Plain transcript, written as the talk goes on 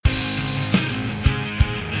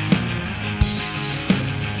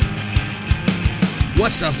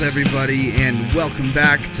What's up, everybody, and welcome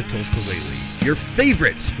back to Tulsa Lately, your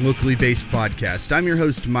favorite locally based podcast. I'm your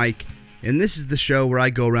host, Mike, and this is the show where I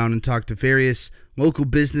go around and talk to various local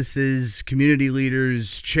businesses, community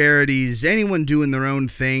leaders, charities, anyone doing their own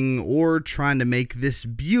thing or trying to make this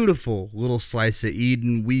beautiful little slice of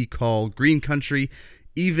Eden we call Green Country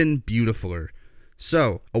even beautifuler.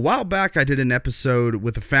 So, a while back I did an episode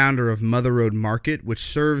with the founder of Mother Road Market, which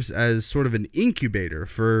serves as sort of an incubator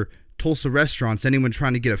for Tulsa restaurants, anyone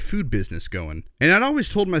trying to get a food business going. And I'd always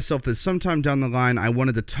told myself that sometime down the line I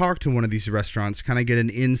wanted to talk to one of these restaurants, kind of get an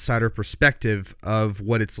insider perspective of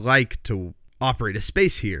what it's like to operate a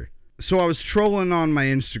space here. So I was trolling on my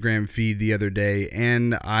Instagram feed the other day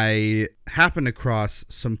and I happened across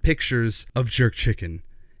some pictures of jerk chicken.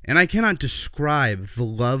 And I cannot describe the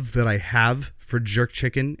love that I have for jerk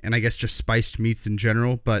chicken and I guess just spiced meats in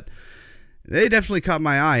general, but they definitely caught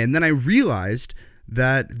my eye. And then I realized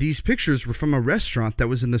that these pictures were from a restaurant that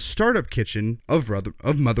was in the startup kitchen of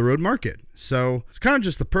Mother Road Market. So it's kind of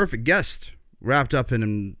just the perfect guest wrapped up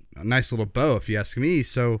in a nice little bow, if you ask me.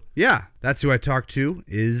 So yeah, that's who I talked to,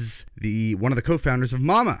 is one of the co-founders of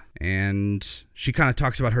Mama. And she kind of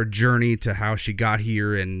talks about her journey to how she got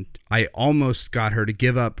here. And I almost got her to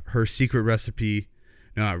give up her secret recipe.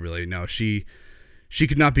 No, not really. No, she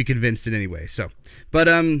could not be convinced in any way. So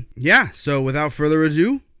without further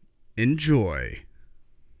ado, enjoy.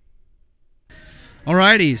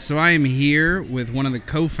 Alrighty, so I am here with one of the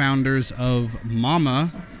co-founders of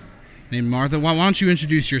Mama, named Martha. Why don't you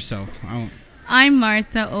introduce yourself? I'm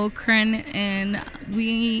Martha Okran, and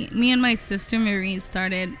me and my sister Marie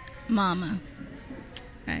started Mama.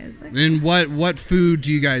 And what food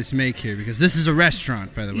do you guys make here? Because this is a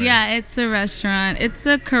restaurant, by the way. Yeah, it's a restaurant. It's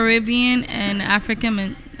a Caribbean and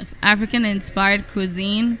African-inspired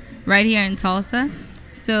cuisine right here in Tulsa.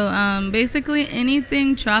 So basically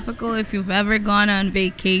anything tropical. If you've ever gone on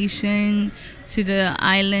vacation to the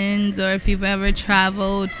islands, or if you've ever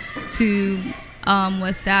traveled to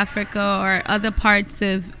West Africa or other parts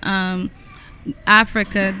of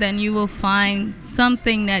Africa, then you will find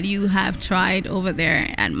something that you have tried over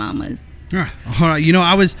there at Mama's. All right. You know,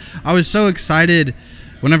 I was so excited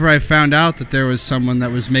whenever I found out that there was someone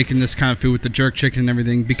that was making this kind of food with the jerk chicken and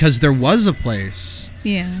everything, because there was a place.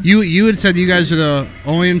 Yeah. You had said you guys are the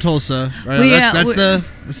only in Tulsa, right?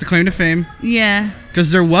 That's the claim to fame. Yeah. Because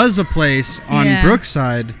there was a place on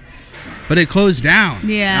Brookside, but it closed down.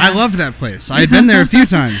 Yeah. I loved that place. I had been there a few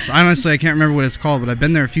times. Honestly, I can't remember what it's called, but I've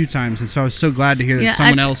been there a few times, and so I was so glad to hear that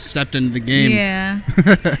someone else stepped into the game. Yeah.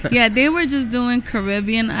 Yeah, they were just doing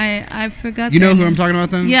Caribbean. I forgot. You know who I'm talking about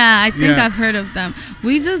then? Yeah, I think I've heard of them.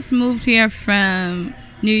 We just moved here from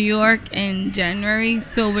New York in January,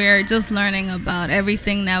 so we're just learning about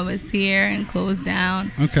everything that was here and closed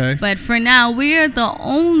down. Okay. But for now, we are the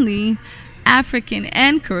only African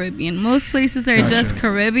and Caribbean. Most places are just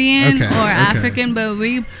Caribbean or African, but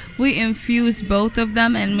we infuse both of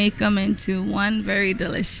them and make them into one very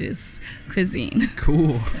delicious cuisine.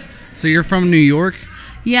 Cool. So you're from New York?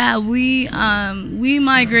 Yeah, we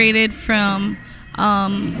migrated from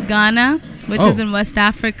Ghana, which is in West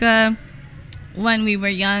Africa. When we were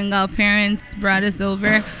young, our parents brought us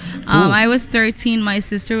over. I was 13, my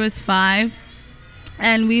sister was 5,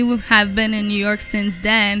 and we have been in New York since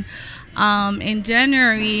then. In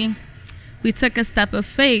January, we took a step of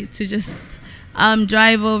faith to just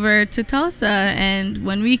drive over to Tulsa, and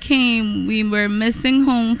when we came, we were missing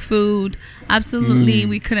home food. Absolutely,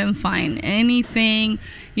 we couldn't find anything.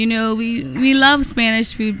 You know, we love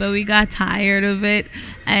Spanish food, but we got tired of it,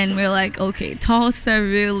 and we're like, okay, Tulsa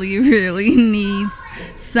really, really needs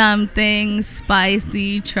something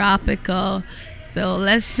spicy, tropical. So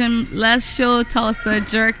let's show Tulsa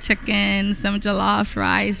jerk chicken, some jollof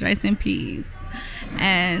rice and peas,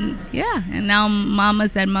 and now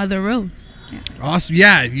Mama's at Mother Road. Yeah. Awesome.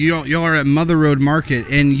 Yeah, y'all are at Mother Road Market,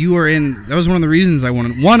 and you are in. That was one of the reasons I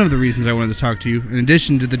wanted to talk to you. In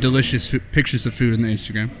addition to the delicious pictures of food on the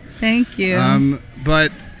Instagram. Thank you.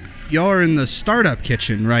 But y'all are in the startup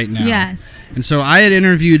kitchen right now. Yes. And so I had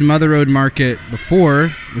interviewed Mother Road Market before,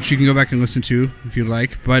 which you can go back and listen to if you'd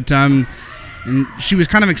like. But and she was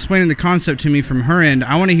kind of explaining the concept to me from her end.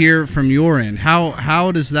 I want to hear from your end.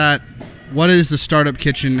 How does that? What is the startup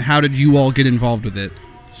kitchen? How did you all get involved with it?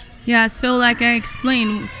 Yeah, so like I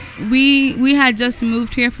explained, we had just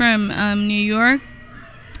moved here from New York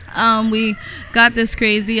we got this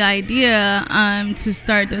crazy idea to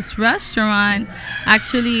start this restaurant.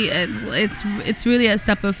 Actually, it's really a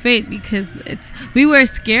step of faith because we were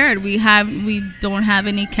scared. We don't have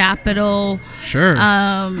any capital. Sure.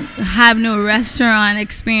 Have no restaurant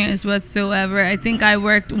experience whatsoever. I think I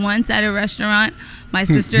worked once at a restaurant. My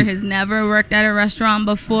sister has never worked at a restaurant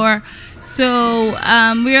before. So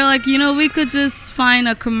we were like, we could just find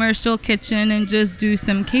a commercial kitchen and just do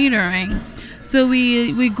some catering. So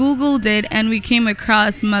we Googled it and we came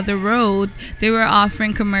across Mother Road. They were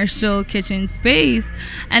offering commercial kitchen space.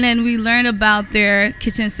 And then we learned about their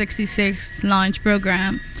Kitchen 66 launch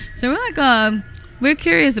program. So we're like, we're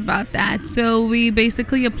curious about that. So we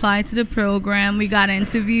basically applied to the program. We got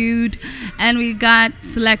interviewed and we got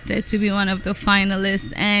selected to be one of the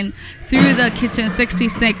finalists. And through the Kitchen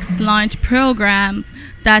 66 launch program,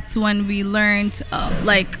 that's when we learned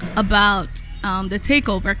about the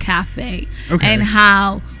Takeover Cafe and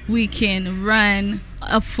how we can run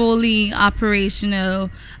a fully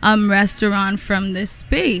operational restaurant from this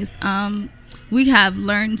space. We have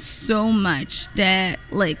learned so much that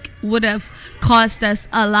would have cost us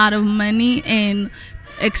a lot of money and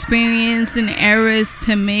experience and errors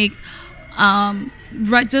to make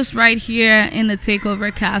right here in the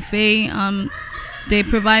Takeover Cafe. They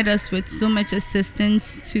provide us with so much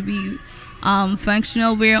assistance to be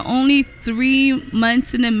functional. We're only 3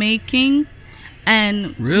 months in the making,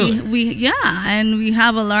 and really and we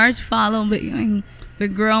have a large following. We're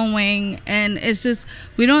growing, and it's just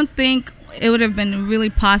we don't think it would have been really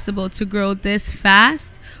possible to grow this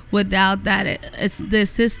fast without that. It's the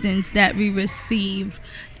assistance that we received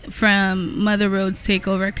from Mother Road's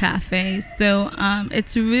Takeover Cafe. So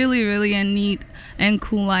it's really, really a neat and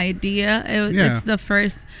cool idea. It's the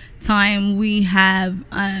first time we have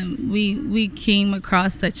we came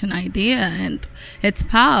across such an idea, and it's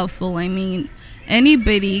powerful. I mean,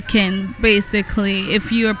 anybody can basically, if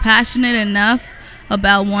you're passionate enough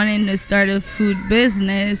about wanting to start a food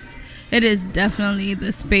business, it is definitely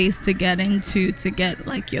the space to get into to get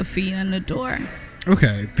your feet in the door.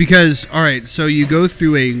 Okay, because all right, so you go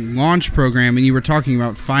through a launch program, and you were talking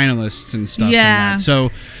about finalists and stuff. Yeah. And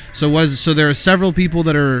that. So there are several people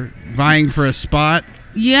that are vying for a spot.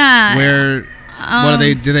 Yeah. Where what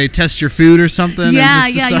do they test your food or something?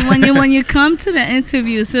 Yeah. When you come to the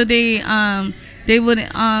interview, so they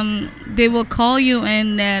will call you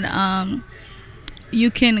in that you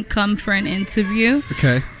can come for an interview.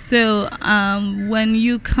 Okay. So when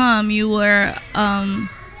you come, you were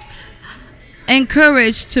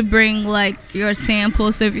encouraged to bring your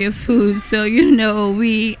samples of your food. So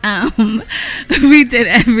we did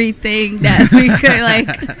everything that we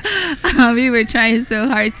could. We were trying so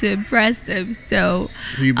hard to impress them. So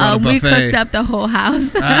you brought a buffet. We cooked up the whole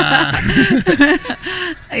house.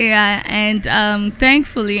 Yeah, and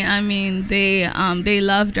thankfully, I mean, they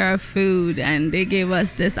loved our food and they gave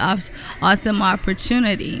us this awesome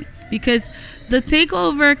opportunity, because the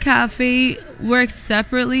Takeover Cafe works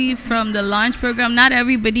separately from the launch program. Not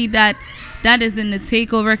everybody that is in the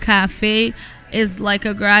Takeover Cafe is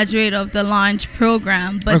a graduate of the launch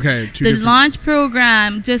program. But the launch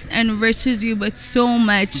program just enriches you with so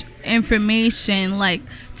much information,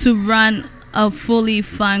 to run a fully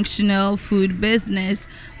functional food business.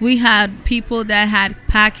 We had people that had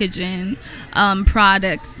packaging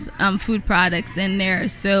products, food products in there.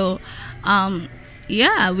 So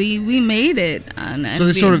yeah, we made it. So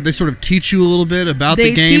they sort of teach you a little bit about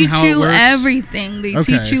the game, how it works? They teach you everything. They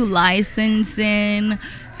teach you licensing.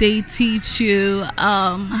 They teach you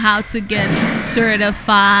how to get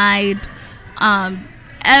certified.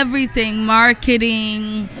 Everything,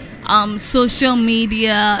 marketing, social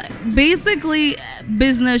media, basically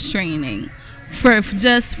business training for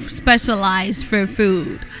just specialized for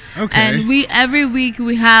food. Okay. And every week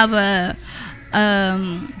we have a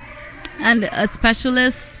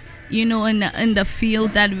specialist, in the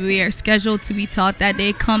field that we are scheduled to be taught, that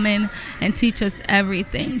they come in and teach us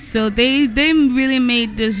everything. So they really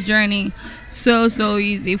made this journey so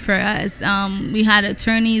easy for us. We had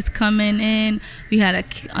attorneys coming in, we had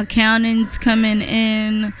accountants coming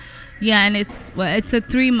in. Yeah, and it's a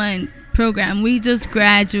 3-month program. We just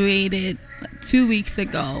graduated 2 weeks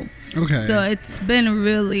ago. Okay. So it's been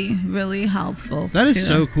really, really helpful. That is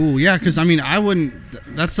so cool. Yeah, because I mean,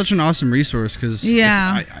 that's such an awesome resource. Because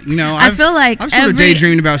I feel like I've sort of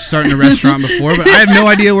daydreamed about starting a restaurant before, but I have no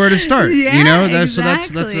idea where to start. Yeah, So that's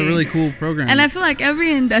a really cool program. And I feel like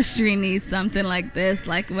every industry needs something like this,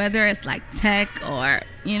 whether it's tech or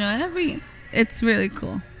it's really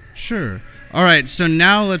cool. Sure. All right. So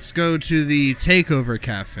now let's go to the Takeover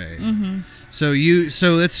Cafe. Mm-hmm. So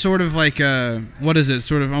it's sort of like what is it?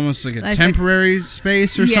 Sort of almost like a temporary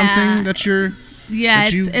space or something that you're. Yeah,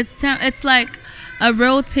 it's like a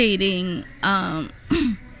rotating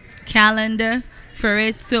calendar for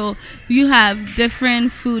it. So you have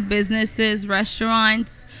different food businesses,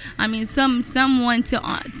 restaurants. I mean, some want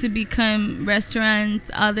to become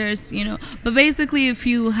restaurants, others, But basically, if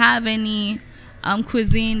you have any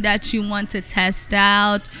cuisine that you want to test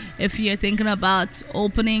out, if you're thinking about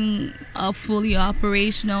opening a fully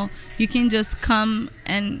operational, you can just come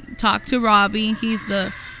and talk to Robbie. He's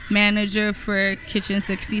the manager for Kitchen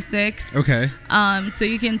 66. Okay. So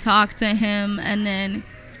you can talk to him, and then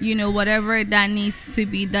whatever that needs to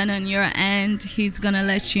be done on your end, he's gonna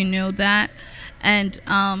let you know that. And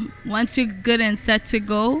once you're good and set to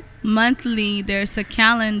go, monthly there's a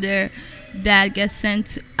calendar that gets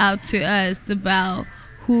sent out to us about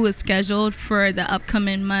who is scheduled for the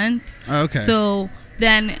upcoming month. Okay. So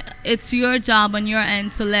then it's your job on your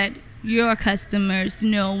end to let your customers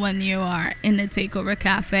know when you are in the Takeover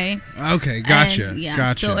Cafe. Okay, gotcha. And, yeah,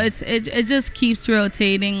 gotcha. So it just keeps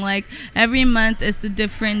rotating. Like every month it's a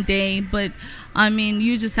different day, but I mean,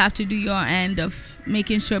 you just have to do your end of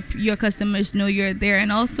making sure your customers know you're there.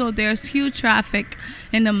 And also there's huge traffic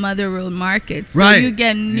in the Mother Road Market. So you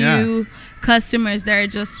get new customers that are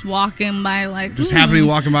just walking by, like just happily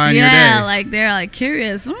walking by on your day. Yeah, like they're like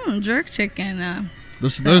curious, jerk chicken.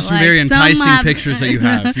 Those are some very enticing pictures that you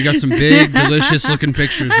have. You got some big, delicious looking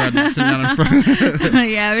pictures sitting down in front.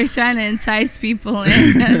 Yeah, we're trying to entice people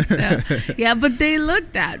in. So, yeah, but they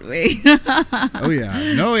look that way. Oh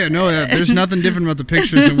yeah, no. There's nothing different about the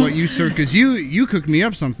pictures and what you serve, because you cooked me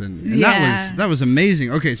up something, and that was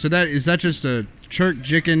amazing. Okay, so is that just a jerk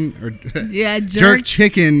chicken or jerk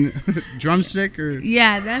chicken drumstick, or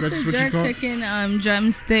that's a jerk chicken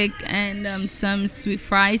drumstick, and some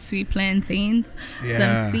fried sweet plantains,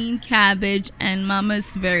 some steamed cabbage, and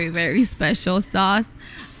Mama's very, very special sauce.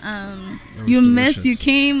 You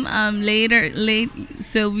came late,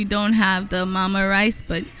 so we don't have the Mama rice,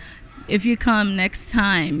 but if you come next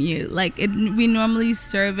time, we normally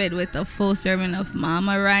serve it with a full serving of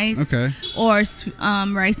Mama rice, or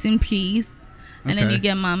rice and peas. And then you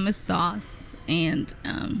get Mama's sauce, and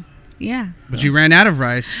so. But you ran out of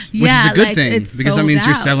rice, which is a good thing, because that means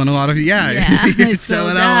you're selling a lot of you're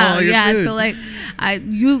selling out all your food. So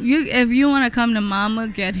if you want to come to Mama,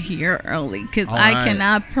 get here early, because I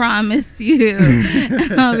cannot promise you.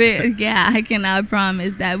 I cannot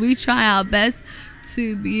promise that. We try our best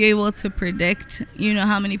to be able to predict,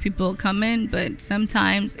 how many people come in, but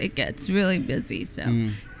sometimes it gets really busy. So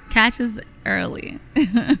catch us early.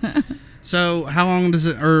 So how long does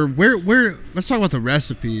it, or where, let's talk about the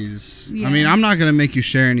recipes. I mean, I'm not going to make you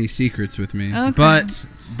share any secrets with me, but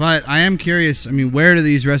I am curious. I mean, where do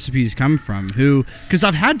these recipes come from? Because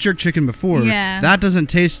I've had jerk chicken before. Yeah. That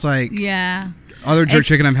doesn't taste like other jerk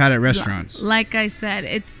chicken I've had at restaurants. Like I said,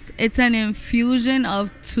 it's an infusion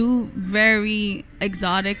of two very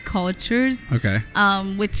exotic cultures. Okay.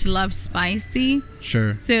 Which love spicy.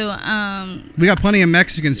 Sure. So we got plenty of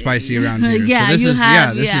Mexican spicy around here. Yeah,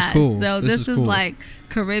 this is cool. So this is cool. Like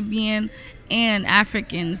Caribbean and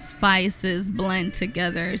African spices blend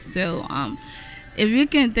together. So if you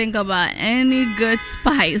can think about any good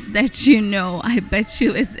spice that I bet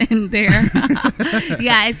you is in there.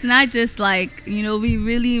 It's not just like, we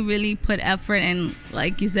really, really put effort in.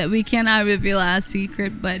 Like you said, we cannot reveal our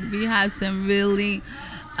secret, but we have some really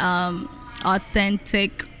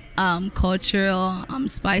authentic cultural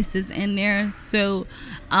spices in there. So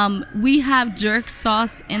we have jerk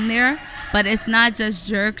sauce in there, but it's not just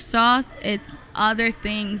jerk sauce, it's other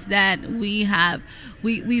things that we have.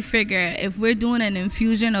 We figure if we're doing an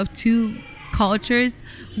infusion of two cultures,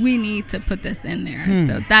 we need to put this in there.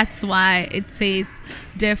 So that's why it tastes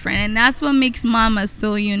different, and that's what makes Mama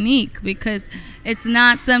so unique, because it's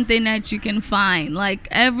not something that you can find. Like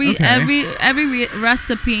every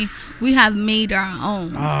recipe we have made our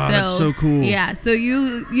own. That's so cool. Yeah, so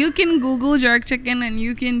you can Google jerk chicken and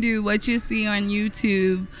you can do what you see on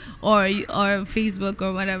YouTube or Facebook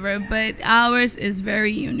or whatever, but ours is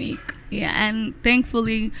very unique. Yeah, and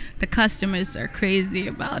thankfully the customers are crazy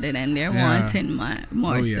about it and they're wanting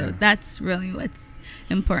more. So that's really what's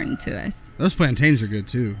important to us. Those plantains are good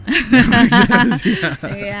too. I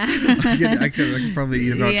could probably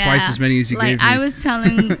eat about twice as many as you gave me. I was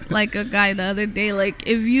telling a guy the other day,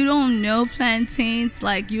 if you don't know plantains,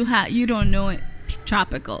 you don't know it.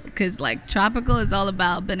 Tropical, because tropical is all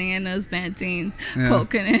about bananas, plantains,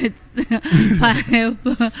 coconuts,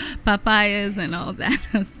 papayas, and all that.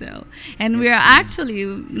 So, and we are actually,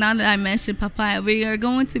 now that I mentioned papaya, we are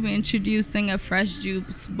going to be introducing a fresh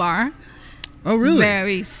juice bar. Oh, really?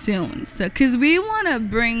 Very soon. So, because we want to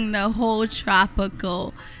bring the whole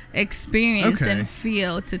tropical experience and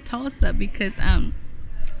feel to Tulsa, because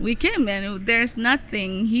we came and there's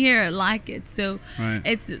nothing here like it. So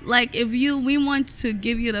it's like we want to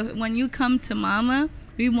give you when you come to Mama,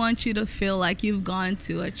 we want you to feel like you've gone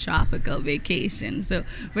to a tropical vacation. So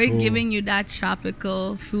we're giving you that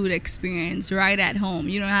tropical food experience right at home.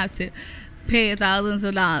 You don't have to pay thousands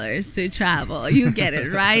of dollars to travel. You get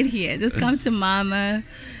it right here. Just come to Mama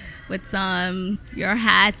with your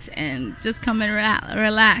hat and just come and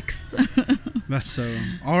relax. That's so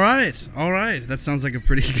all right. That sounds like a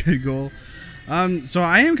pretty good goal. So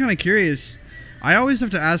I am kind of curious. I always have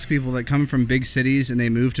to ask people that come from big cities and they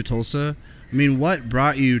move to Tulsa. I mean, what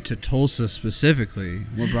brought you to Tulsa specifically?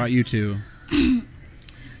 What brought you to?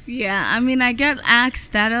 Yeah, I mean, I get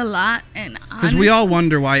asked that a lot, and because we all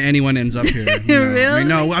wonder why anyone ends up here. You know?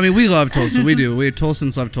 Really? I mean, we love Tulsa. We do. We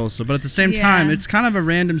Tulsans love Tulsa, but at the same time, it's kind of a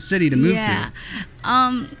random city to move to.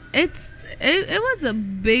 It was a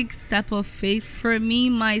big step of faith for me.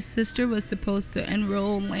 My sister was supposed to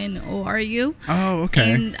enroll in ORU. Oh,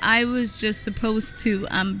 okay. And I was just supposed to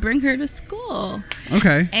bring her to school.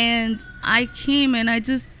 Okay. And I came and I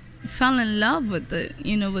just fell in love with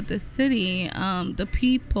the city, the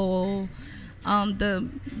people,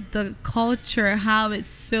 the culture, how it's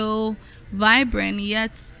so vibrant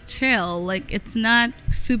yet chill. Like, it's not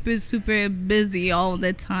super busy all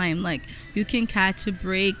the time. Like, you can catch a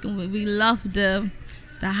break. We love the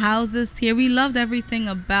houses here. We loved everything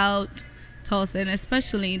about Tulsa, and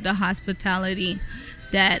especially the hospitality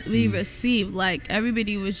that we received. Like,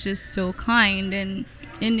 everybody was just so kind, and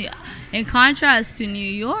in contrast to New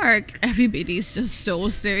York, everybody's just so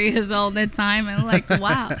serious all the time, and like,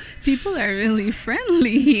 wow, people are really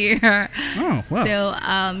friendly here. Oh, wow.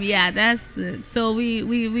 So so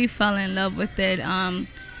we fell in love with it.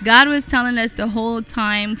 God was telling us the whole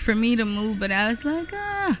time for me to move, but I was like,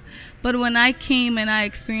 but when I came and I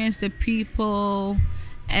experienced the people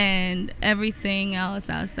and everything else,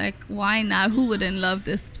 I was like, why not? Who wouldn't love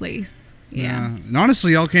this place? Yeah. And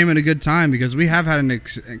honestly, y'all came at a good time, because we have had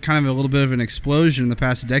kind of a little bit of an explosion in the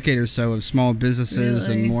past decade or so of small businesses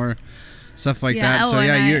and more stuff like that. So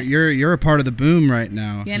you're a part of the boom right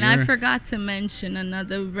now. Yeah, and I forgot to mention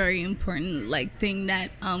another very important thing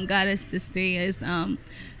that got us to stay is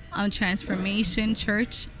Transformation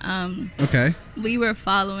Church. Okay. We were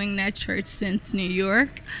following that church since New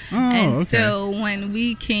York. Oh, and okay. so when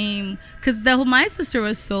we came, because my sister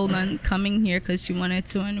was sold on coming here because she wanted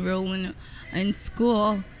to enroll in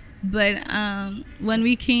school. But when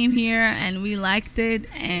we came here and we liked it,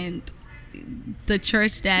 and the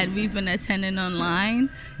church that we've been attending online,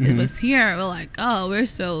 it was here. We're like, oh, we're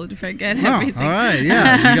sold. Forget everything. All right.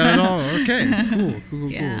 Yeah, you got it all. Okay.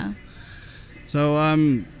 Cool. Yeah.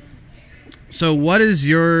 So, so what is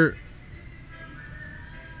your?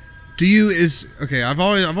 I've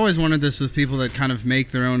always wondered this with people that kind of make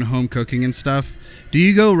their own home cooking and stuff. Do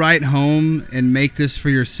you go right home and make this for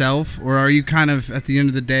yourself, or are you kind of at the end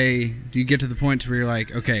of the day, do you get to the point where you're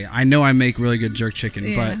like, okay, I know I make really good jerk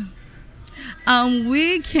chicken, but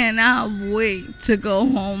we cannot wait to go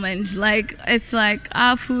home, and it's like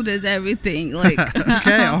our food is everything. Like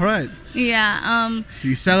okay, all right. Yeah. So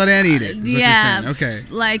you sell it and eat it. Is what you're saying. Okay.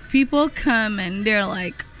 Like, people come and they're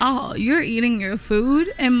like, "Oh, you're eating your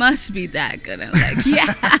food? It must be that good." I'm like,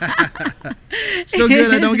 "Yeah." So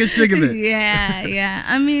good, I don't get sick of it. Yeah.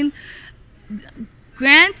 I mean,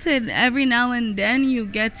 granted, every now and then you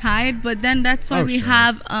get tired, but then that's why we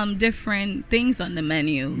have different things on the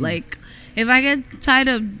menu. Like, if I get tired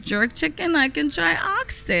of jerk chicken, I can try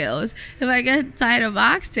oxtails. If I get tired of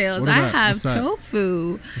oxtails, I have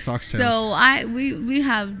tofu. What's oxtails? So we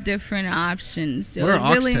have different options. So what are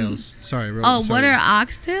oxtails? Sorry. What are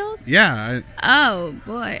oxtails? Yeah. Oh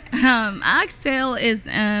boy, oxtail is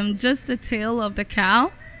just the tail of the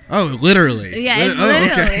cow. Oh, literally. Yeah, it's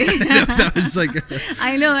literally. Okay. That was like.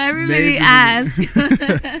 I know everybody asks.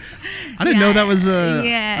 I didn't know that was a.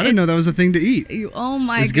 Yeah, I didn't know that was a thing to eat. Oh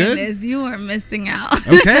my goodness, you are missing out.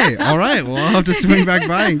 Okay, all right. Well, I'll have to swing back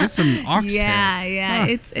by and get some oxtails. Yeah.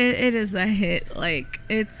 Huh. It is a hit. Like,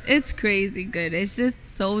 it's crazy good. It's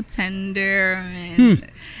just so tender, and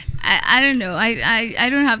I don't know. I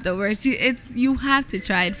don't have the words. You have to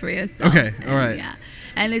try it for yourself. Okay, all right. Yeah.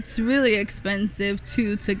 And it's really expensive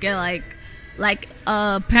too to get like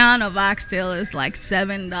a pound of oxtail is like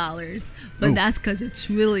 $7, but that's because it's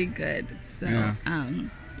really good. So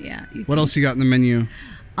yeah. What else you got in the menu?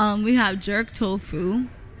 We have jerk tofu.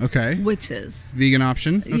 Okay. Which is vegan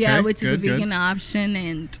option. Okay, yeah, which is a vegan option,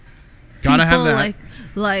 and Gotta have that.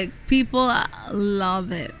 Like people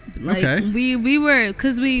love it. Like Okay. we were,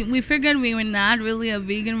 because we figured we were not really a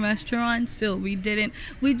vegan restaurant, so we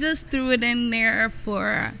just threw it in there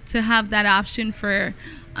to have that option for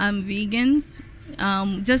vegans,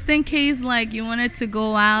 just in case like you wanted to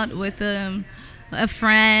go out with a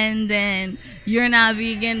friend and you're not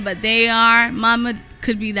vegan but they are. Mama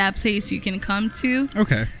could be that place you can come to.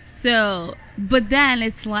 Okay. So, but then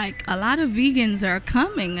it's like a lot of vegans are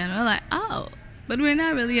coming and we're like, oh, but we're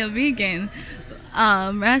not really a vegan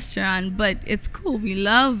restaurant, but it's cool. We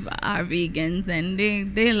love our vegans and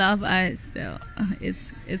they love us, so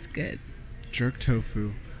it's good. Jerk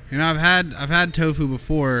tofu. You know, I've had tofu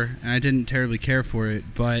before and I didn't terribly care for it,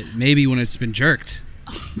 but maybe when it's been jerked.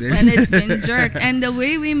 When it's been jerked, and the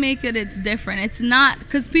way we make it, it's different. It's not,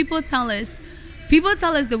 because people tell us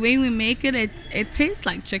the way we make it, it tastes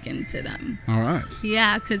like chicken to them. All right.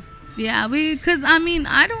 Yeah, because I mean,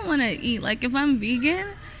 I don't want to eat, like, if I'm vegan,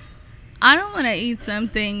 I don't want to eat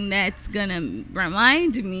something that's gonna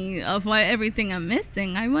remind me of everything I'm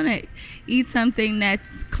missing. I want to eat something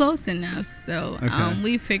that's close enough. So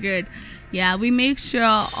we figured, we make sure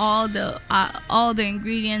all the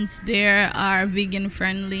ingredients there are vegan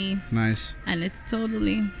friendly. Nice. And it's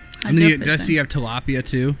totally 100%. And then I see you have tilapia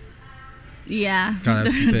too. Yeah,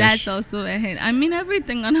 that's also a hit. I mean,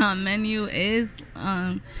 everything on our menu is,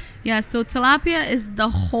 so tilapia is the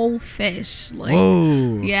whole fish. Like,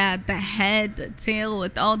 whoa. Yeah, the head, the tail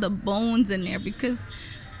with all the bones in there. Because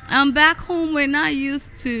back home, we're not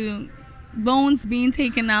used to bones being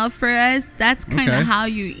taken out for us. That's kind of how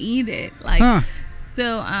you eat it. Like,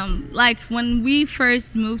 so, like when we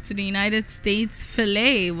first moved to the United States,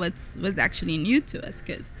 filet was actually new to us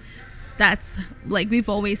because that's like we've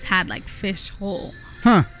always had like fish whole.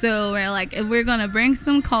 So we're like, if we're gonna bring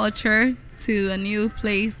some culture to a new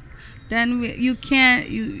place, then you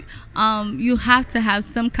have to have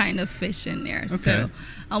some kind of fish in there. So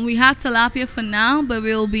we have tilapia for now, but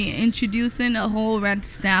we'll be introducing a whole red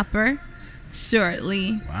snapper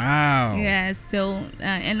shortly. Wow. Yeah. So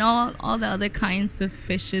and all the other kinds of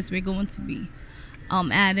fishes we're going to be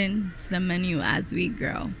adding to the menu as we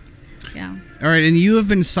grow. Yeah. All right, and you have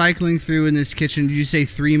been cycling through in this kitchen. Did you say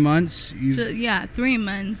 3 months? 3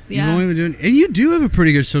 months. Yeah. You've only been doing, and you do have a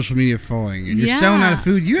pretty good social media following, and you're selling out of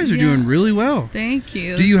food. You guys are doing really well. Thank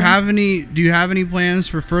you. Do you have any plans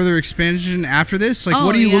for further expansion after this? Like,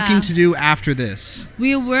 what are you looking to do after this?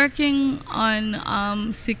 We're working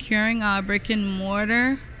on securing our brick and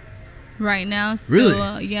mortar right now. So, really?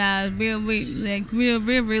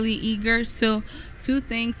 We're really eager. So, 2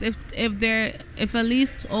 things. If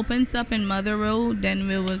Elise opens up in Mother Road, then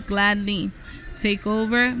we will gladly take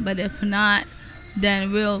over. But if not,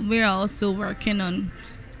 then we're also working on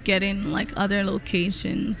getting like other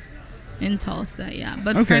locations in Tulsa. Yeah.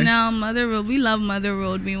 But for now, Mother Road, we love Mother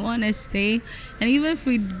Road. We want to stay, and even if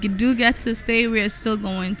we do get to stay, we are still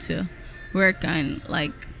going to work on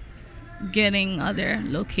like getting other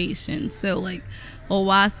locations. So like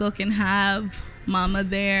Owasso can have Mama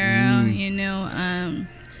there,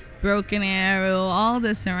 Broken Arrow, all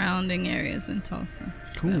the surrounding areas in Tulsa.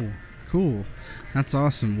 Cool. That's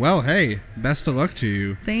awesome. Well, hey, best of luck to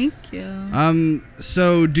you. Thank you.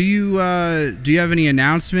 So do you have any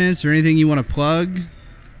announcements or anything you want to plug?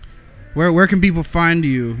 Where can people find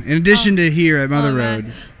you in addition to here at Mother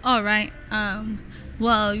Road? All right.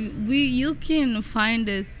 Well, you can find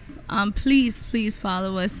us. Please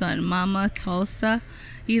follow us on Mama Tulsa,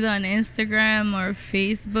 either on Instagram or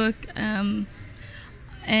Facebook.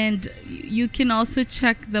 And you can also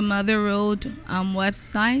check the Mother Road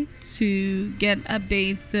website to get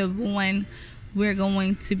updates of when we're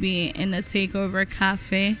going to be in a takeover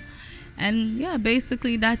cafe. And yeah,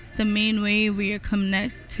 basically that's the main way we are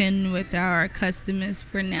connecting with our customers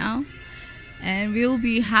for now. And we'll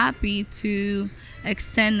be happy to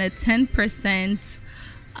extend a 10%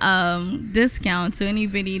 discount to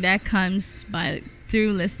anybody that comes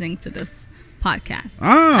through listening to this podcast.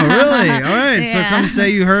 Oh, really? All right. So come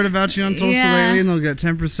say you heard about you on Tulsa Lately, and they'll get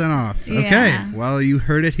 10% off. Okay. Well, you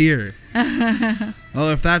heard it here.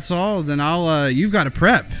 Well, if that's all, then you've got to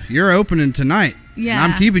prep. You're opening tonight. Yeah.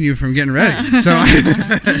 And I'm keeping you from getting ready. So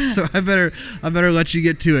I better let you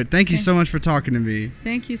get to it. Thank you so much for talking to me.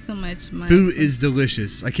 Thank you so much, Mike. Food is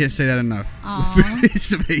delicious. I can't say that enough. The food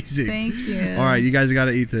is amazing. Thank you. All right, you guys got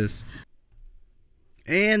to eat this.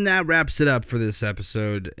 And that wraps it up for this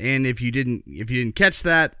episode. And if you didn't catch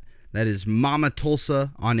that, that is Mama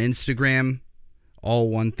Tulsa on Instagram, all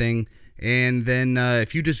one thing. And then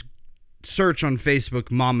if you just search on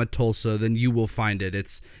Facebook Mama Tulsa, then you will find it.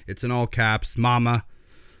 It's in all caps, Mama,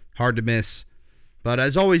 hard to miss. But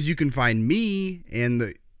as always, you can find me and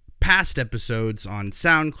the past episodes on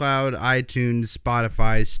SoundCloud, iTunes,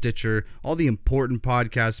 Spotify, Stitcher, all the important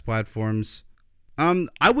podcast platforms.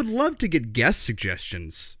 I would love to get guest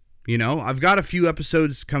suggestions. You know, I've got a few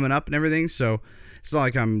episodes coming up and everything, so it's not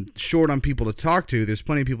like I'm short on people to talk to. There's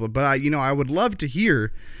plenty of people, but I would love to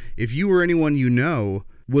hear if you or anyone you know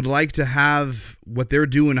would like to have what they're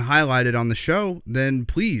doing highlighted on the show, then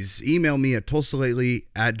please email me at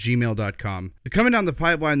tulsalately@gmail.com. Coming down the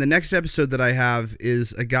pipeline, the next episode that I have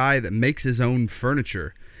is a guy that makes his own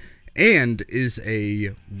furniture and is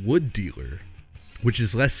a wood dealer, which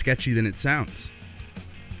is less sketchy than it sounds.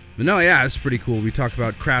 But no, yeah, it's pretty cool. We talk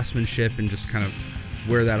about craftsmanship and just kind of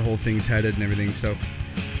where that whole thing's headed and everything. So,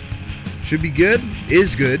 should be good.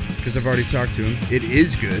 Is good, because I've already talked to him. It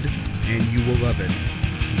is good, and you will love it.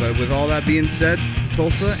 But with all that being said,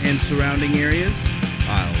 Tulsa and surrounding areas,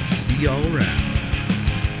 I'll see y'all around.